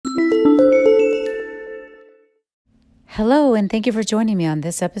Hello, and thank you for joining me on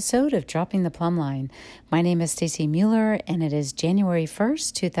this episode of Dropping the Plumb Line. My name is Stacy Mueller, and it is January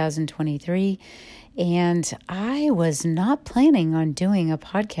 1st, 2023, and I was not planning on doing a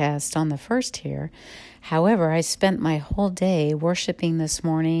podcast on the 1st here. However, I spent my whole day worshiping this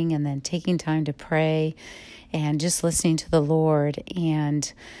morning and then taking time to pray and just listening to the Lord,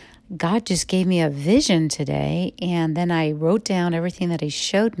 and God just gave me a vision today, and then I wrote down everything that He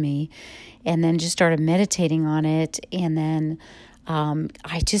showed me and then just started meditating on it. And then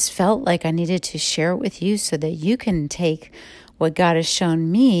I just felt like I needed to share it with you so that you can take what God has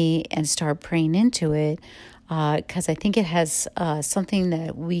shown me and start praying into it, because I think it has something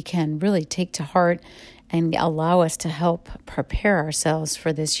that we can really take to heart and allow us to help prepare ourselves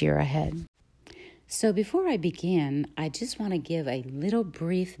for this year ahead. So before I begin, I just want to give a little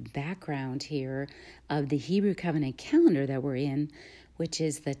brief background here of the Hebrew Covenant calendar that we're in, which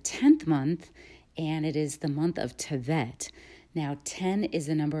is the 10th month, and it is the month of Tevet. Now, 10 is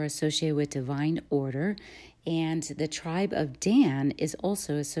the number associated with divine order, and the tribe of Dan is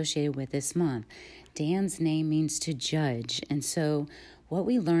also associated with this month. Dan's name means to judge, and so what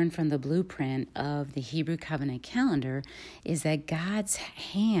we learn from the blueprint of the Hebrew Covenant calendar is that God's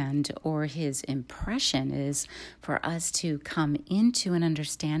hand or His impression is for us to come into an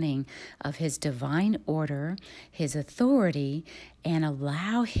understanding of His divine order, His authority, and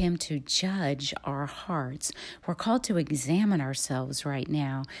allow Him to judge our hearts. We're called to examine ourselves right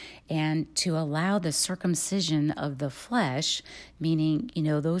now and to allow the circumcision of the flesh, meaning,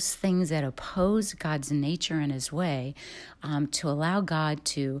 those things that oppose God's nature and His way, to allow God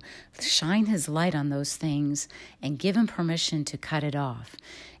to shine His light on those things and give Him permission to cut it off.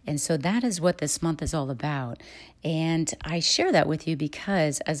 And so that is what this month is all about. And I share that with you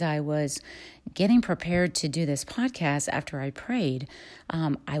because as I was getting prepared to do this podcast after I prayed,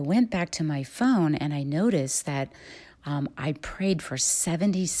 I went back to my phone and I noticed that I prayed for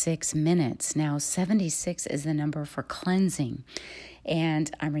 76 minutes. Now, 76 is the number for cleansing. And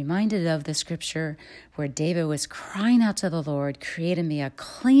I'm reminded of the scripture where David was crying out to the Lord, "Create in me a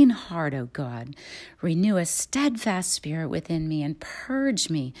clean heart, O God. Renew a steadfast spirit within me and purge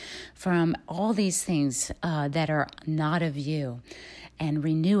me from all these things that are not of you. And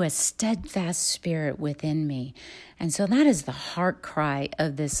renew a steadfast spirit within me." And so that is the heart cry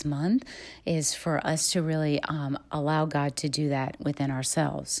of this month, is for us to really allow God to do that within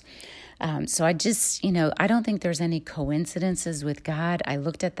ourselves. So I just, I don't think there's any coincidences with God. I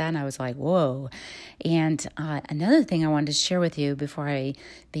looked at that and I was like, whoa. And another thing I wanted to share with you before I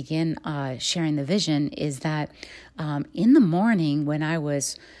begin sharing the vision is that in the morning when I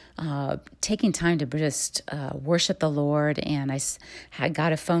was taking time to just worship the Lord, and I had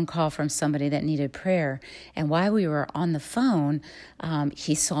got a phone call from somebody that needed prayer. And while we were on the phone,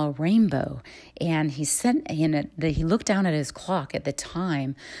 he saw a rainbow, and he said, he looked down at his clock at the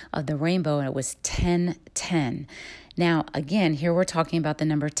time of the rainbow, and it was 10:10. Now, again, here we're talking about the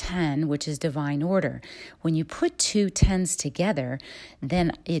number 10, which is divine order. When you put two tens together,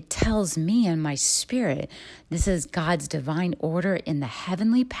 then it tells me in my spirit, this is God's divine order in the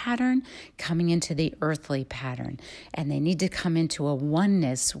heavenly pattern coming into the earthly pattern. And they need to come into a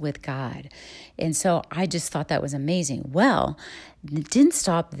oneness with God. And so I just thought that was amazing. Well, it didn't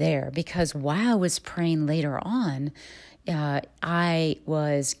stop there, because while I was praying later on, I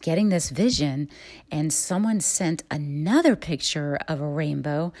was getting this vision, and someone sent another picture of a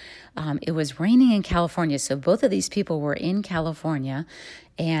rainbow. It was raining in California, so both of these people were in California,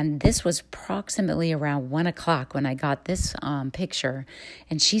 and this was approximately around 1 o'clock when I got this picture.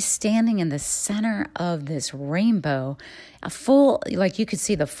 And she's standing in the center of this rainbow, you could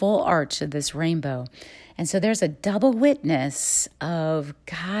see the full arch of this rainbow. And so there's a double witness of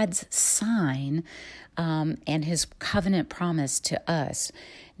God's sign and His covenant promise to us.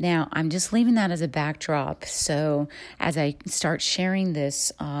 Now, I'm just leaving that as a backdrop. So as I start sharing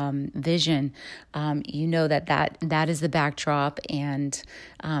this vision, that is the backdrop. And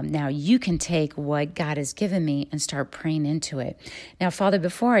now you can take what God has given me and start praying into it. Now, Father,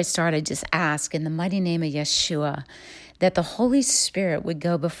 before I start, I just ask in the mighty name of Yeshua that the Holy Spirit would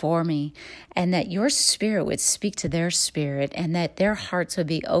go before me, and that your Spirit would speak to their spirit, and that their hearts would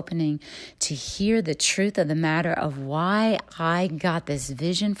be opening to hear the truth of the matter of why I got this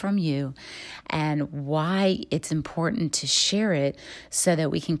vision from you and why it's important to share it so that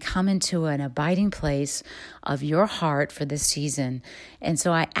we can come into an abiding place of your heart for this season. And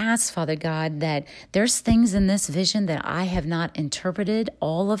so I ask, Father God, that there's things in this vision that I have not interpreted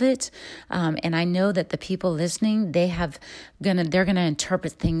all of it. And I know that the people listening, they have they're gonna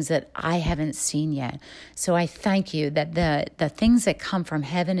interpret things that I haven't seen yet. So I thank you that the things that come from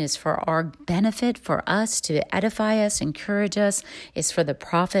heaven is for our benefit, for us to edify us, encourage us, is for the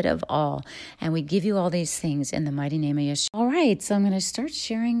profit of all. And we give you all these things in the mighty name of Yeshua. All right, so I'm going to start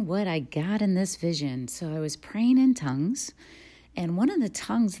sharing what I got in this vision. So I was praying in tongues, and one of the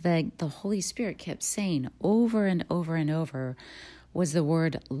tongues that the Holy Spirit kept saying over and over and over was the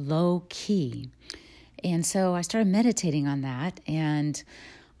word low key. And so I started meditating on that, and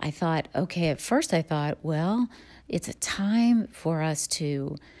I thought, okay, at first I thought, well, it's a time for us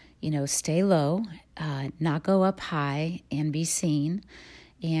to, stay low, not go up high and be seen.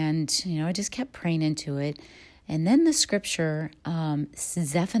 And, I just kept praying into it. And then the scripture,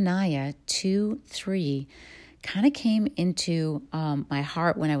 Zephaniah 2:3, kind of came into my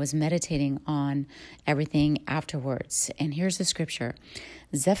heart when I was meditating on everything afterwards. And here's the scripture,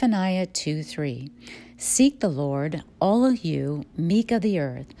 Zephaniah 2:3. Seek the Lord, all of you, meek of the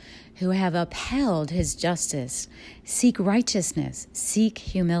earth, who have upheld his justice. Seek righteousness, seek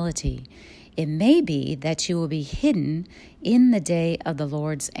humility. It may be that you will be hidden in the day of the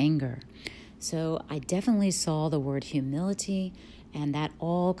Lord's anger. So I definitely saw the word humility, and that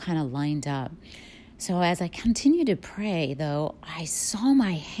all kind of lined up. So as I continued to pray, though, I saw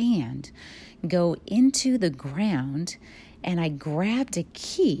my hand go into the ground, and I grabbed a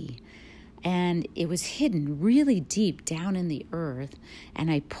key, and it was hidden really deep down in the earth,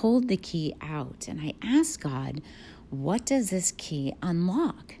 and I pulled the key out, and I asked God, what does this key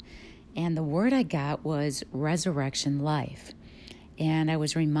unlock? And the word I got was resurrection life. And I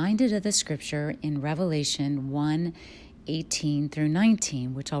was reminded of the scripture in Revelation 1:18 through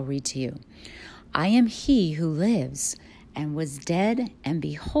 19, which I'll read to you. I am he who lives and was dead, and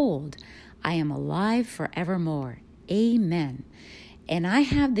behold, I am alive forevermore. Amen. And I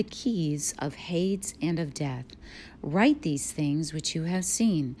have the keys of Hades and of death. Write these things which you have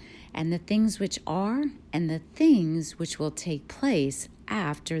seen, and the things which are, and the things which will take place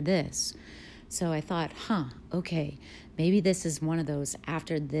after this. So I thought, okay, maybe this is one of those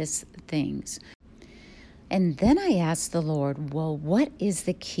after this things. And then I asked the Lord, well, what is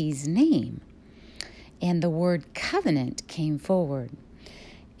the key's name? And the word covenant came forward.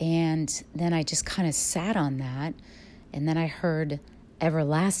 And then I just kind of sat on that. And then I heard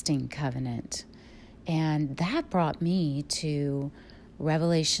everlasting covenant. And that brought me to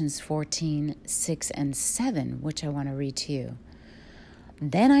Revelations 14:6 and 7, which I want to read to you.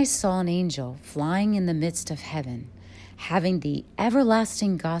 Then I saw an angel flying in the midst of heaven, having the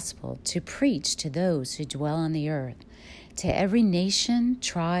everlasting gospel to preach to those who dwell on the earth, to every nation,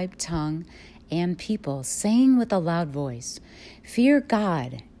 tribe, tongue, and people, saying with a loud voice, Fear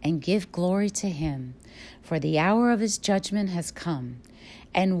God and give glory to him, for the hour of his judgment has come,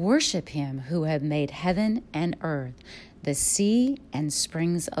 and worship him who have made heaven and earth, the sea and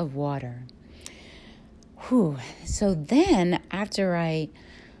springs of water. So then after I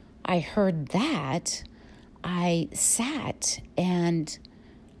heard that, I sat and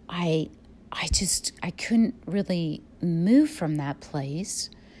I couldn't really move from that place.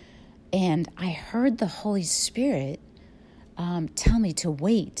 And I heard the Holy Spirit tell me to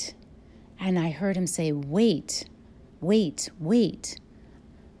wait. And I heard him say, wait.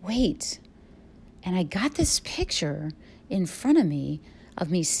 And I got this picture in front of me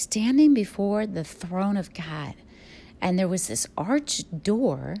standing before the throne of God. And there was this arched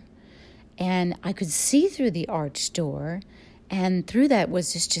door, and I could see through the arched door, and through that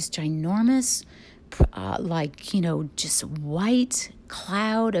was this just ginormous, just white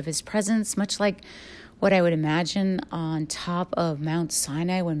cloud of his presence, much like what I would imagine on top of Mount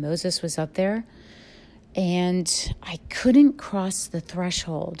Sinai when Moses was up there. And I couldn't cross the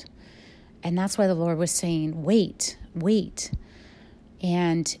threshold. And that's why the Lord was saying, wait.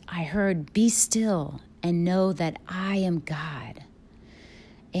 And I heard, be still and know that I am God.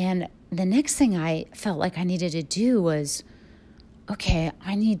 And the next thing I felt like I needed to do was, okay,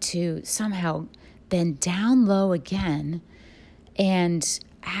 I need to somehow bend down low again and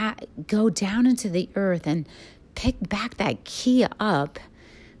go down into the earth and pick back that key up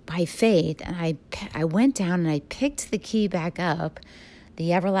by faith. And I went down and I picked the key back up,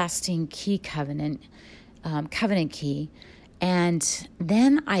 the everlasting key covenant key. And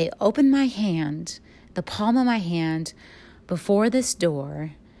then I opened my hand, the palm of my hand, before this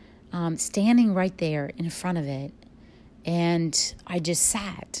door, standing right there in front of it. And I just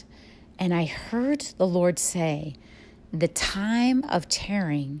sat. And I heard the Lord say, the time of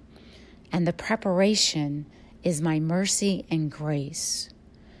tearing and the preparation is my mercy and grace.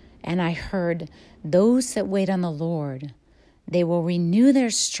 And I heard, those that wait on the Lord, they will renew their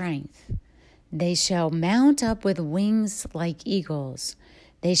strength. They shall mount up with wings like eagles.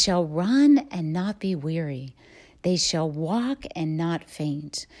 They shall run and not be weary. They shall walk and not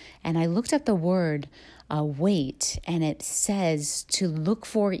faint. And I looked up the word wait, and it says to look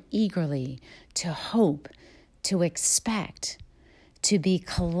for eagerly, to hope, to expect, to be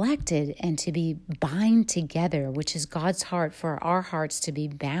collected, and to be bind together, which is God's heart for our hearts to be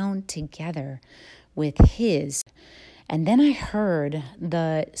bound together with His. And then I heard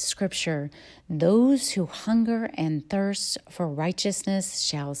the scripture, those who hunger and thirst for righteousness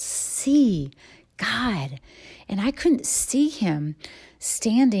shall see God. And I couldn't see Him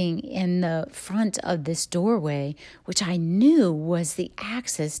standing in the front of this doorway, which I knew was the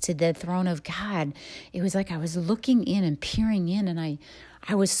access to the throne of God. It was like I was looking in and peering in, and I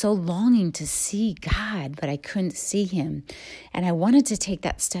was so longing to see God, but I couldn't see Him. And I wanted to take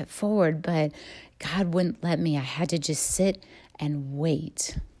that step forward, but God wouldn't let me. I had to just sit and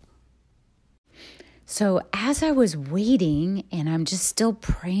wait. So as I was waiting, and I'm just still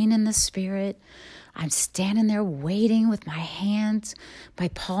praying in the Spirit, I'm standing there waiting with my hands, my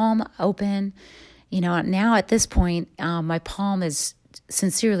palm open. Now at this point, my palm is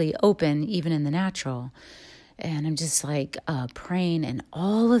sincerely open, even in the natural. And I'm just like praying, and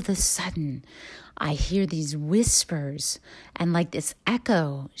all of a sudden, I hear these whispers and like this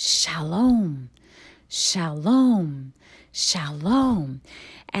echo, shalom, shalom, shalom.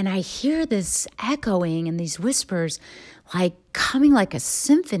 And I hear this echoing and these whispers like coming like a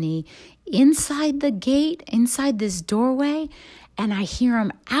symphony inside the gate, inside this doorway. And I hear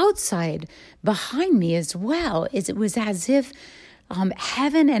them outside behind me as well. It was as if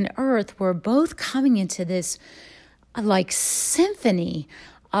heaven and earth were both coming into this like symphony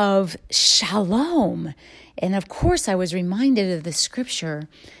of shalom. And of course, I was reminded of the scripture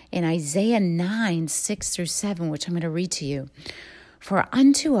in Isaiah 9, 6-7, which I'm going to read to you. For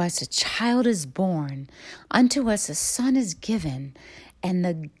unto us a child is born, unto us a son is given, and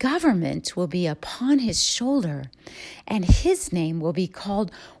the government will be upon his shoulder, and his name will be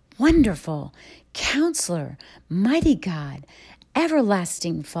called Wonderful, Counselor, Mighty God,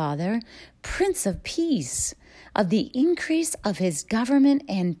 Everlasting Father, Prince of Peace. Of the increase of his government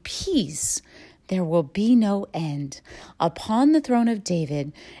and peace, there will be no end upon the throne of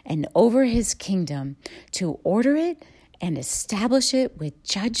David and over his kingdom, to order it and establish it with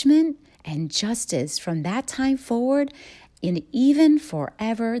judgment and justice from that time forward, and even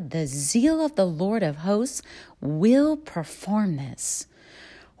forever. The zeal of the Lord of hosts will perform this.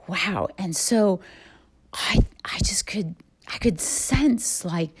 Wow. And so I could sense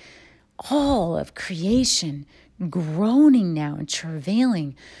like all of creation groaning now and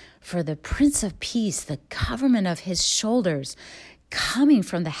travailing for the Prince of Peace, the government of his shoulders, coming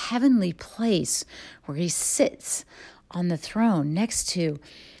from the heavenly place where he sits on the throne next to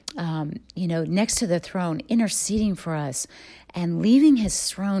the throne, interceding for us and leaving his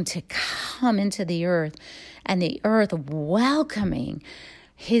throne to come into the earth, and the earth welcoming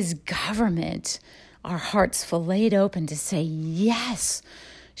his government, our hearts filleted open to say, yes,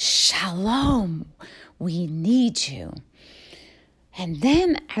 shalom, we need you. And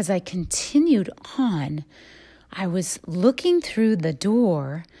then as I continued on, I was looking through the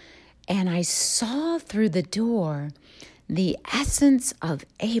door, and I saw through the door the essence of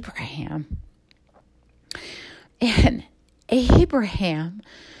Abraham. And Abraham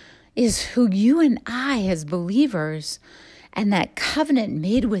is who you and I as believers, and that covenant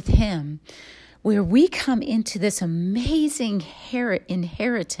made with him, where we come into this amazing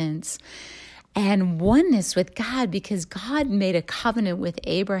inheritance and oneness with God, because God made a covenant with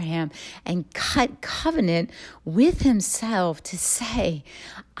Abraham and cut covenant with himself to say,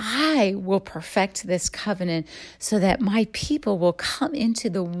 I will perfect this covenant so that my people will come into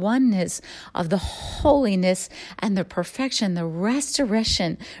the oneness of the holiness and the perfection, the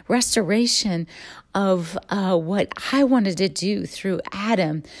restoration of what I wanted to do through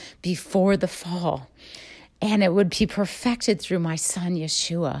Adam before the fall. And it would be perfected through my son,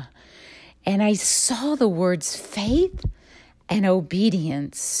 Yeshua. And I saw the words faith and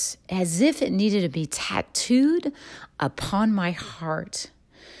obedience as if it needed to be tattooed upon my heart.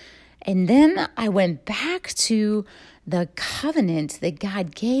 And then I went back to the covenant that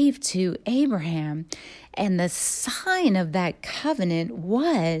God gave to Abraham, and the sign of that covenant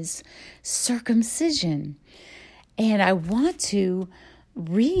was circumcision. And I want to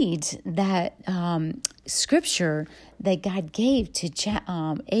read that scripture that God gave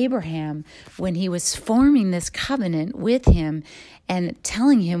to Abraham when he was forming this covenant with him and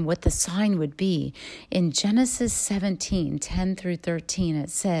telling him what the sign would be. In Genesis 17:10 through 13, it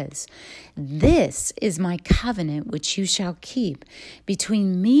says, "This is my covenant which you shall keep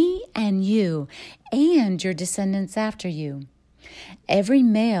between me and you and your descendants after you. Every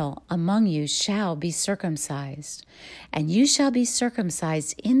male among you shall be circumcised, and you shall be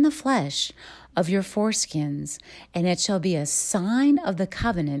circumcised in the flesh of your foreskins, and it shall be a sign of the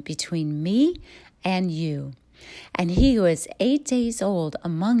covenant between me and you. And he who is 8 days old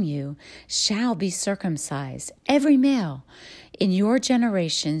among you shall be circumcised, every male. In your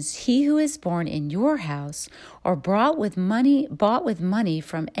generations, he who is born in your house or bought with money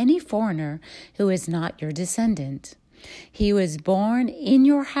from any foreigner who is not your descendant. He who is born in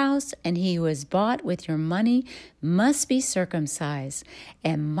your house and he who is bought with your money must be circumcised,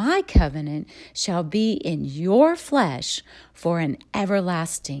 and my covenant shall be in your flesh for an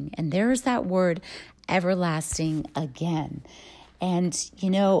everlasting." And there's that word everlasting again. And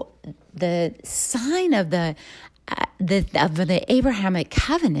the sign of the Abrahamic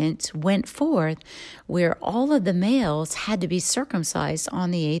covenant went forth where all of the males had to be circumcised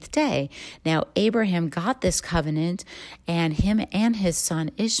on the 8th day. Now, Abraham got this covenant, and him and his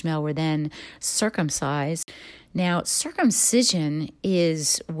son Ishmael were then circumcised. Now, circumcision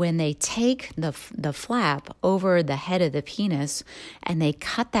is when they take the flap over the head of the penis and they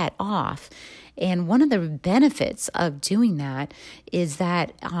cut that off. And one of the benefits of doing that is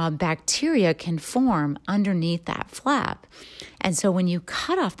that bacteria can form underneath that flap. And so when you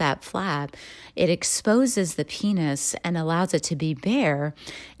cut off that flap, it exposes the penis and allows it to be bare,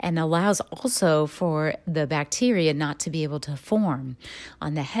 and allows also for the bacteria not to be able to form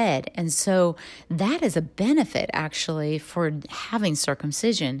on the head. And so that is a benefit actually for having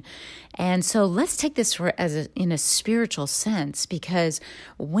circumcision. And so let's take this in a spiritual sense, because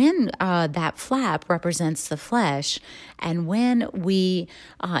when that flap represents the flesh, and when we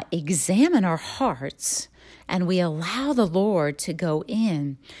examine our hearts and we allow the Lord to go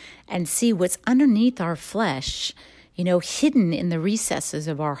in and see what's underneath our flesh, hidden in the recesses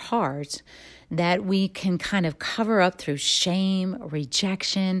of our heart, that we can kind of cover up through shame,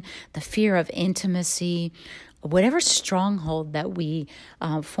 rejection, the fear of intimacy, whatever stronghold that we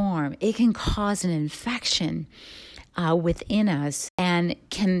form, it can cause an infection within us and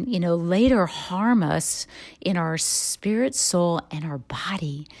can, later harm us in our spirit, soul, and our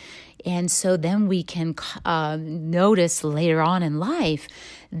body. And so then we can notice later on in life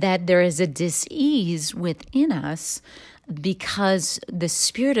that there is a dis-ease within us, because the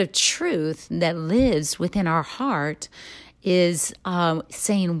spirit of truth that lives within our heart is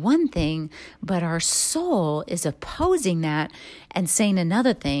saying one thing, but our soul is opposing that and saying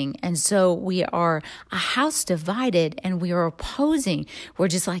another thing. And so we are a house divided, and we are opposing. We're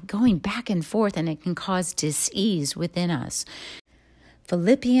just like going back and forth, and it can cause dis-ease within us.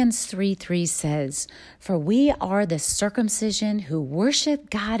 Philippians 3:3 says, "For we are the circumcision who worship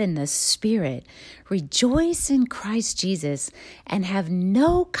God in the Spirit, rejoice in Christ Jesus, and have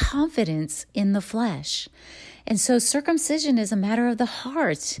no confidence in the flesh." And so circumcision is a matter of the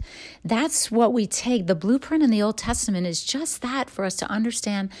heart. That's what we take. The blueprint in the Old Testament is just that, for us to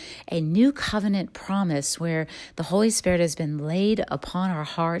understand a new covenant promise where the Holy Spirit has been laid upon our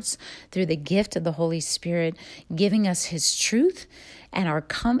hearts through the gift of the Holy Spirit, giving us His truth and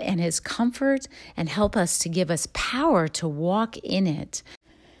and His comfort, and help us to give us power to walk in it.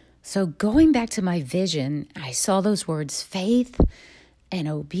 So going back to my vision, I saw those words, faith and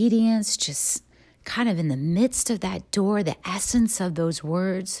obedience, just kind of in the midst of that door, the essence of those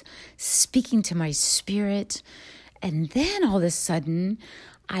words speaking to my spirit. And then all of a sudden,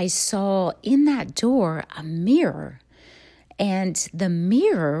 I saw in that door a mirror, and the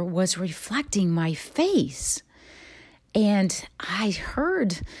mirror was reflecting my face. And I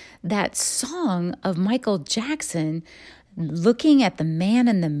heard that song of Michael Jackson, looking at the man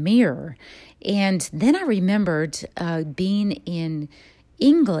in the mirror. And then I remembered being in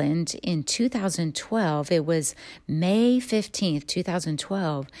England in 2012. It was May 15th,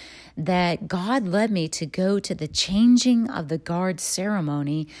 2012, that God led me to go to the changing of the guard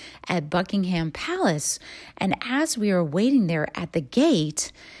ceremony at Buckingham Palace. And as we were waiting there at the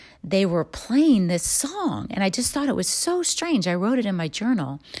gate, they were playing this song. And I just thought it was so strange. I wrote it in my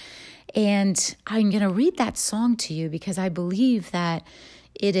journal. And I'm going to read that song to you, because I believe that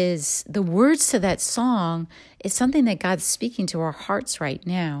it is the words to that song is something that God's speaking to our hearts right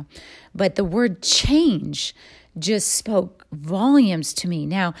now. But the word change just spoke volumes to me.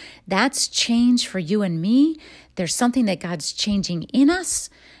 Now, that's change for you and me. there's something that God's changing in us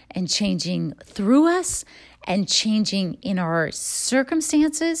and changing through us and changing in our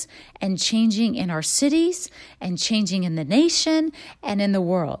circumstances and changing in our cities and changing in the nation and in the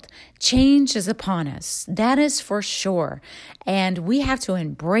world. Change is upon us. That is for sure. And we have to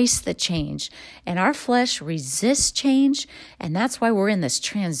embrace the change. And our flesh resists change. And that's why we're in this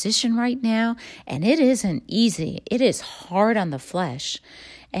transition right now. And it isn't easy. It is hard on the flesh.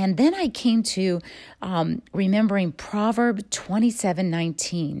 And then I came to remembering Proverb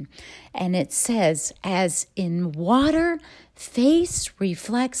 27:19. And it says, as in water, face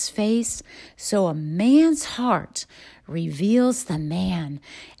reflects face, so a man's heart reveals the man.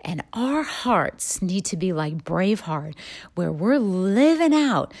 And our hearts need to be like Braveheart, where we're living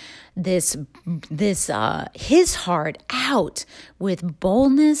out this his heart out with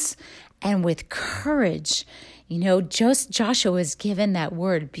boldness and with courage. You know, Joshua was given that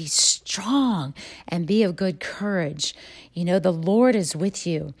word, be strong and be of good courage. You know, the Lord is with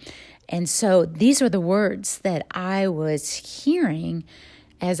you. And so these were the words that I was hearing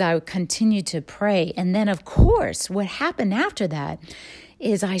as I continued to pray. And then, of course, what happened after that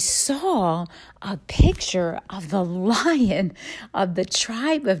is I saw a picture of the Lion of the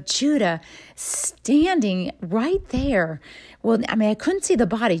tribe of Judah standing right there. Well, I mean, I couldn't see the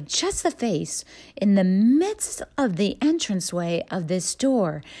body, just the face, in the midst of the entranceway of this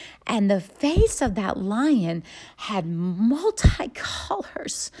door. And the face of that lion had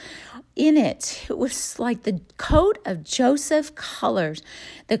multicolors in it. It was like the coat of Joseph colors,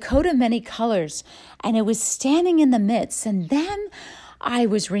 the coat of many colors. And it was standing in the midst. And then I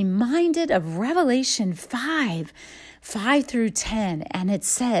was reminded of Revelation 5:5-10, and it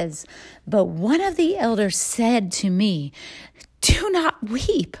says, but one of the elders said to me, do not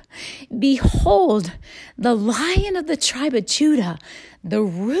weep. Behold, the Lion of the tribe of Judah, the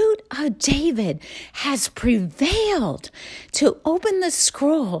Root of David, has prevailed to open the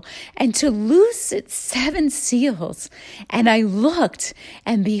scroll and to loose its 7 seals. And I looked,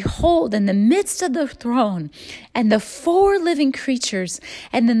 and behold, in the midst of the throne and the 4 living creatures,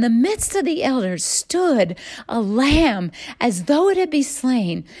 and in the midst of the elders stood a lamb as though it had been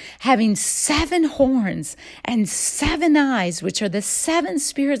slain, having 7 horns and 7 eyes, which are the 7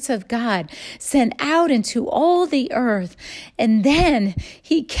 spirits of God sent out into all the earth. And then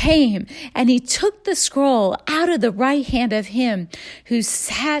he came and he took the scroll out of the right hand of him who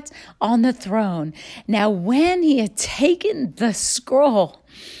sat on the throne. Now, when he had taken the scroll,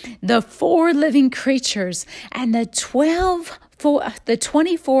 the 4 living creatures and the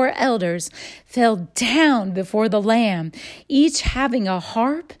 24 elders fell down before the Lamb, each having a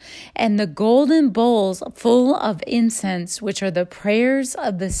harp and the golden bowls full of incense, which are the prayers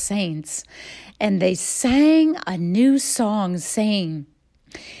of the saints. And they sang a new song, saying,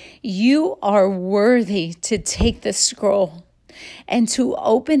 you are worthy to take the scroll and to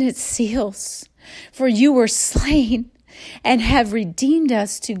open its seals, for you were slain and have redeemed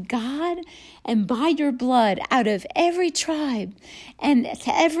us to God and by your blood out of every tribe and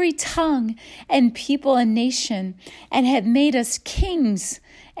every tongue and people and nation, and have made us kings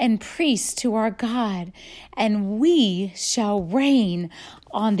and priests to our God, and we shall reign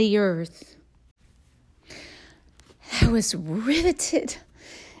on the earth. I was riveted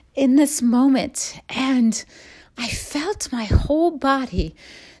in this moment, and I felt my whole body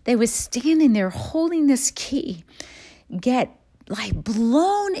that was standing there holding this key get like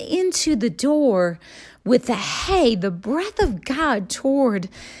blown into the door with the breath of God toward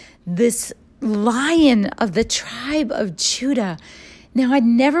this Lion of the tribe of Judah. Now, I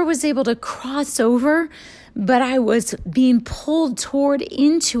never was able to cross over, but I was being pulled toward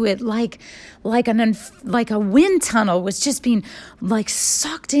into it like a wind tunnel was just being like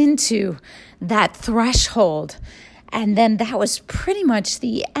sucked into that threshold. And then that was pretty much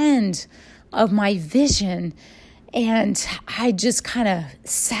the end of my vision. And I just kind of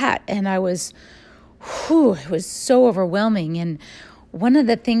sat, and it was so overwhelming. And one of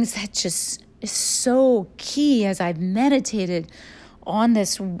the things that just is so key as I've meditated on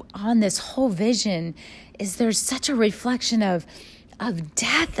this whole vision is there's such a reflection of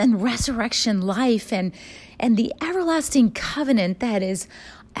death and resurrection life and the everlasting covenant that is,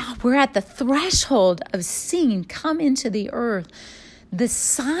 we're at the threshold of seeing come into the earth. The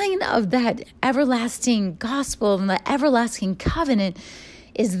sign of that everlasting gospel and the everlasting covenant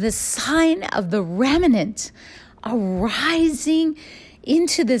is the sign of the remnant arising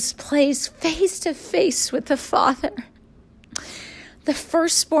into this place face to face with the Father. The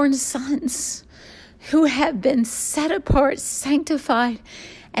firstborn sons who have been set apart, sanctified,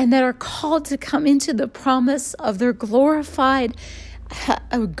 and that are called to come into the promise of their glorified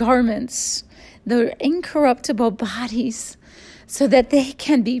garments. their incorruptible bodies so that they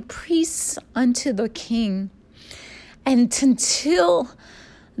can be priests unto the King. And until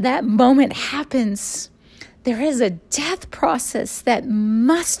that moment happens, there is a death process that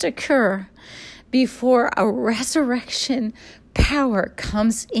must occur before a resurrection power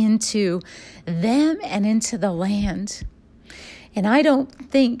comes into them and into the land. And I don't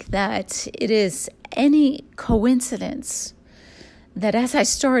think that it is any coincidence that as I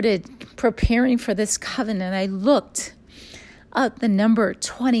started preparing for this covenant, I looked up the number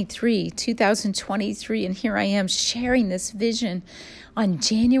 2023, and here I am sharing this vision on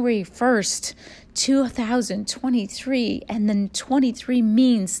January 1st, 2023, and then 23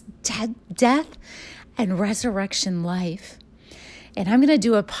 means death and resurrection life. And I'm going to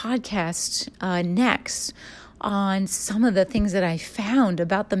do a podcast next on some of the things that I found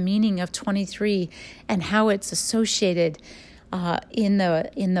about the meaning of 23 and how it's associated in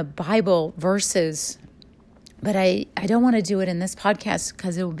the Bible verses. But I don't want to do it in this podcast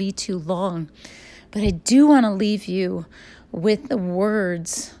because it will be too long. But I do want to leave you with the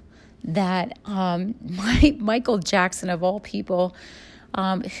words that Michael Jackson, of all people,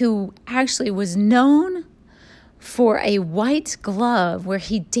 who actually was known for a white glove, where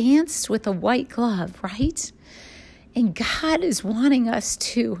he danced with a white glove, right? And God is wanting us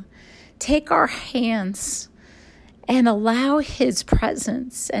to take our hands and allow his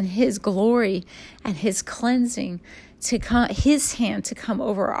presence and his glory and his cleansing to come, his hand to come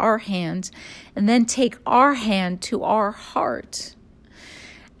over our hand, and then take our hand to our heart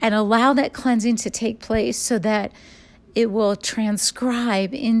and allow that cleansing to take place so that it will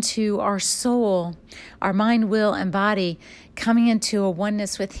transcribe into our soul, our mind, will, and body, coming into a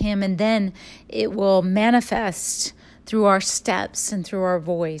oneness with him, and then it will manifest through our steps and through our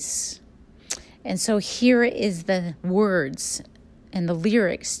voice. And so here is the words and the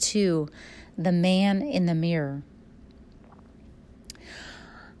lyrics to The Man in the Mirror.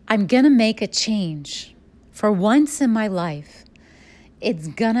 I'm going to make a change. For once in my life, it's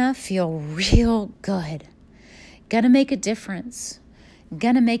going to feel real good. Going to make a difference.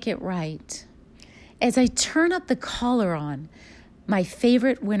 Going to make it right. As I turn up the collar on my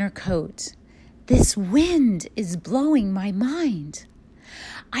favorite winter coat, this wind is blowing my mind.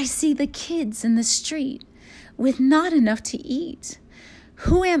 I see the kids in the street with not enough to eat.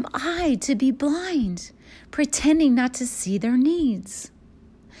 Who am I to be blind, pretending not to see their needs?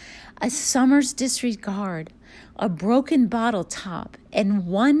 A summer's disregard, a broken bottle top, and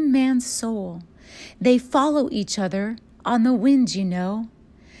one man's soul. They follow each other on the wind,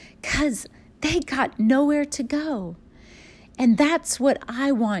 'cause they got nowhere to go. And that's what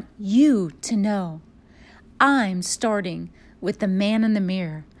I want you to know. I'm starting with the man in the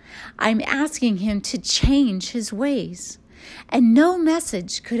mirror. I'm asking him to change his ways. And no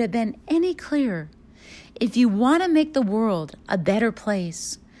message could have been any clearer. If you want to make the world a better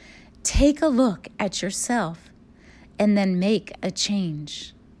place, take a look at yourself and then make a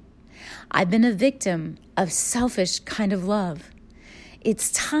change. I've been a victim of selfish kind of love.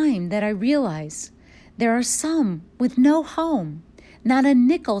 It's time that I realize there are some with no home, not a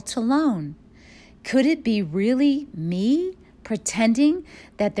nickel to loan. Could it be really me pretending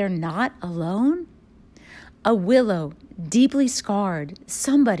that they're not alone? A willow deeply scarred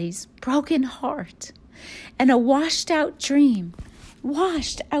somebody's broken heart, and a washed out dream.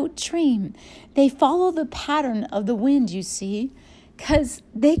 They follow the pattern of the wind, 'cause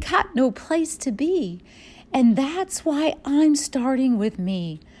they got no place to be. And that's why I'm starting with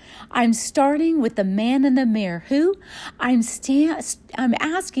me. I'm starting with the man in the mirror, who I'm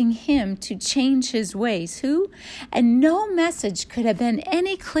asking him to change his ways, and no message could have been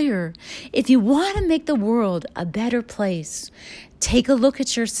any clearer. If you want to make the world a better place, take a look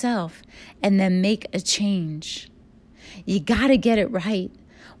at yourself and then make a change. You got to get it right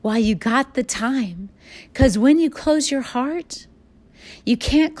while you got the time, because when you close your heart, you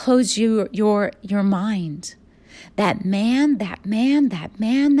can't close your mind. That man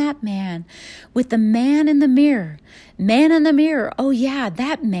with the man in the mirror. Man in the mirror. Oh yeah,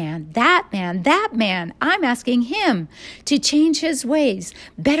 that man. I'm asking him to change his ways.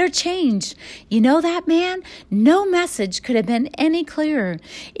 Better change. That man? No message could have been any clearer.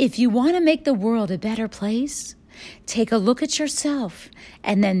 If you want to make the world a better place, take a look at yourself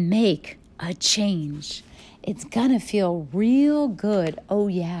and then make a change. It's gonna feel real good. Oh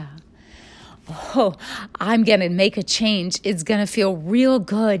yeah. Oh, I'm going to make a change. It's going to feel real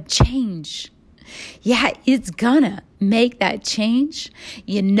good. Change. Yeah, it's going to make that change.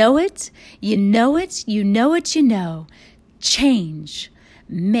 You know it. Change.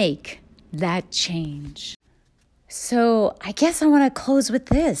 Make that change. So I guess I want to close with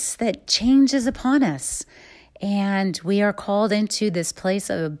this, that change is upon us. And we are called into this place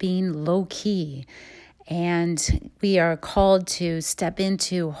of being low key. And we are called to step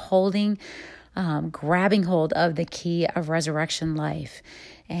into grabbing hold of the key of resurrection life.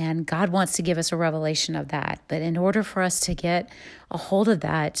 And God wants to give us a revelation of that. But in order for us to get a hold of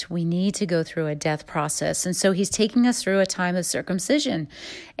that, we need to go through a death process. And so he's taking us through a time of circumcision.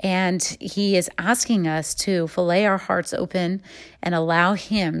 And he is asking us to fillet our hearts open and allow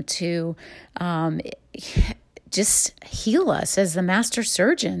him to just heal us as the master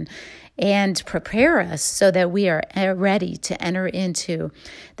surgeon and prepare us so that we are ready to enter into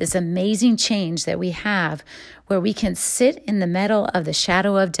this amazing change that we have, where we can sit in the middle of the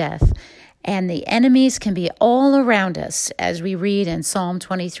shadow of death and the enemies can be all around us, as we read in Psalm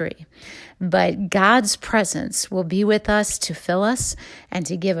 23. But God's presence will be with us to fill us and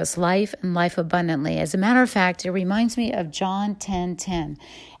to give us life and life abundantly. As a matter of fact, it reminds me of John 10:10.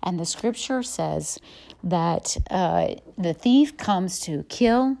 And the scripture says that the thief comes to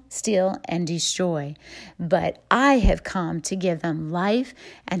kill, steal, and destroy. But I have come to give them life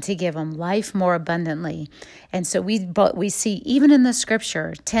and to give them life more abundantly. And so we see even in the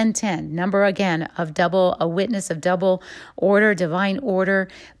scripture, 10:10, number again of double, a witness of double order, divine order,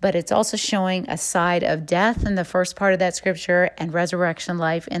 but it's also showing a side of death in the first part of that scripture and resurrection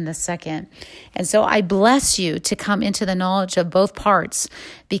life in the second. And so I bless you to come into the knowledge of both parts,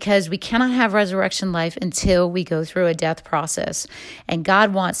 because we cannot have resurrection life until we go through a death process. And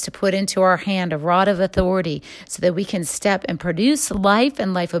God wants to put into our hand a rod of authority so that we can step and produce life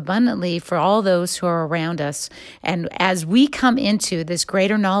and life abundantly for all those who are around us. And as we come into this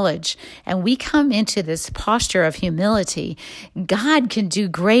greater knowledge and we come into this posture of humility, God can do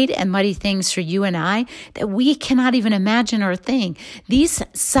great and mighty things for you and I that we cannot even imagine or think. These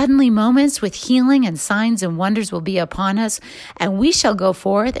suddenly moments with healing and signs and wonders will be upon us, and we shall go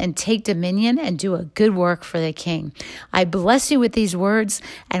forth and take dominion and do a good work for the King. I bless you with these words,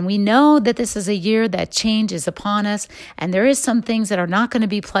 and we know that this is a year that change is upon us, and there is some things that are not going to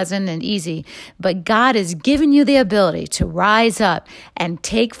be pleasant and easy, but God has given you the ability to rise up and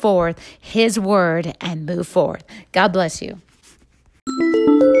take forth his word and move forth. God bless you.